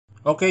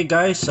Okay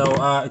guys, so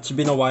it's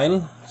been a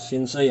while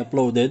since I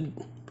uploaded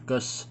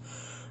because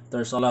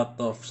there's a lot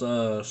of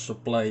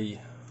supply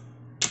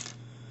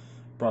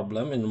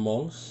problem in the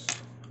malls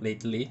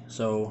lately,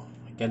 so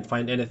I can't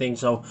find anything.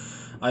 So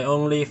I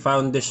only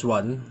found this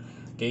one.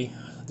 Okay,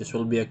 this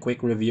will be a quick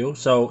review.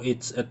 So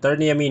it's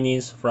Eternia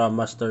minis from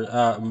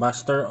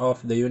Masters of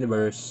the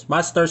Universe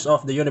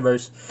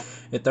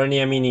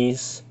Eternia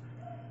minis.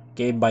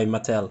 Okay, by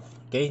Mattel.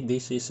 Okay,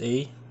 this is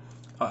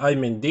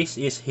this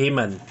is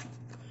He-Man.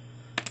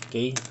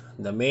 Okay,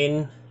 the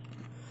main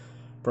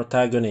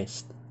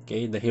protagonist,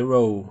 okay, the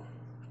hero.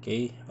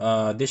 Okay,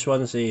 this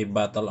one's a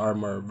battle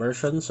armor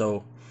version,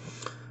 so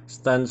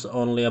stands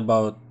only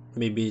about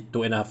maybe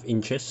 2.5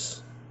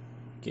 inches.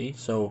 Okay,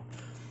 so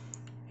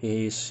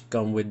he's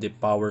come with the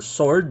power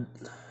sword.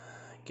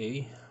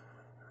 Okay,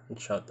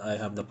 shot, I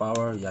have the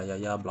power,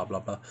 yeah, blah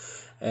blah blah.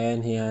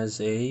 And he has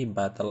a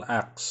battle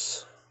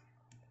axe.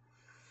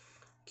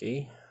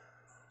 Okay,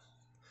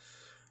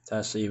 it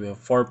has a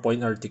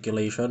 4-point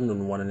articulation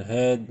on one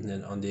head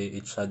and on the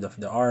each side of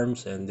the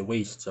arms and the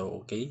waist.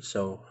 So okay,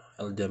 so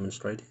I'll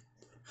demonstrate it.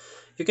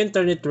 You can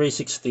turn it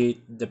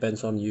 360,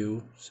 depends on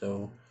you.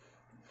 So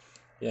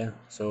yeah,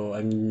 so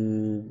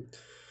I'm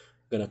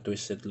gonna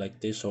twist it like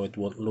this so it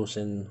won't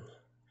loosen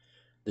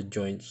the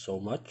joint so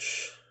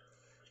much.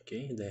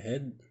 Okay, the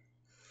head.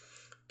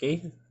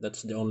 Okay,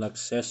 that's the only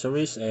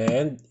accessories,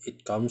 and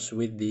it comes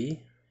with the,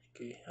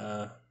 okay,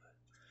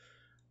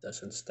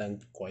 doesn't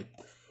stand quite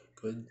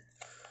good.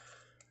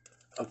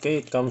 Okay,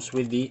 it comes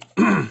with the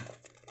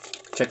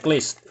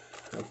checklist.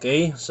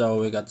 Okay, so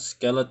we got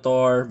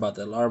Skeletor,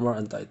 Battle Armor,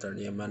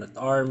 Anti-Eternia Man at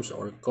Arms,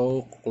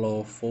 Orko,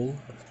 Clawful,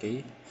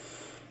 okay,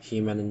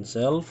 He-Man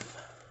himself,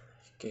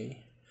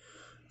 okay,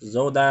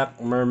 Zodak,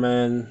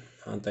 Merman,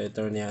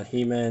 Anti-Eternia,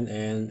 He-Man,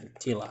 and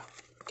Tila.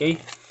 Okay,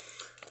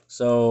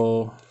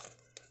 so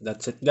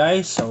that's it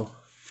guys. So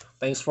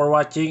thanks for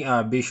watching.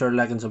 Be sure to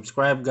like and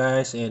subscribe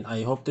guys, and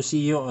I hope to see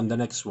you on the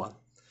next one.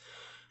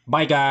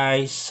 Bye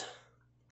guys.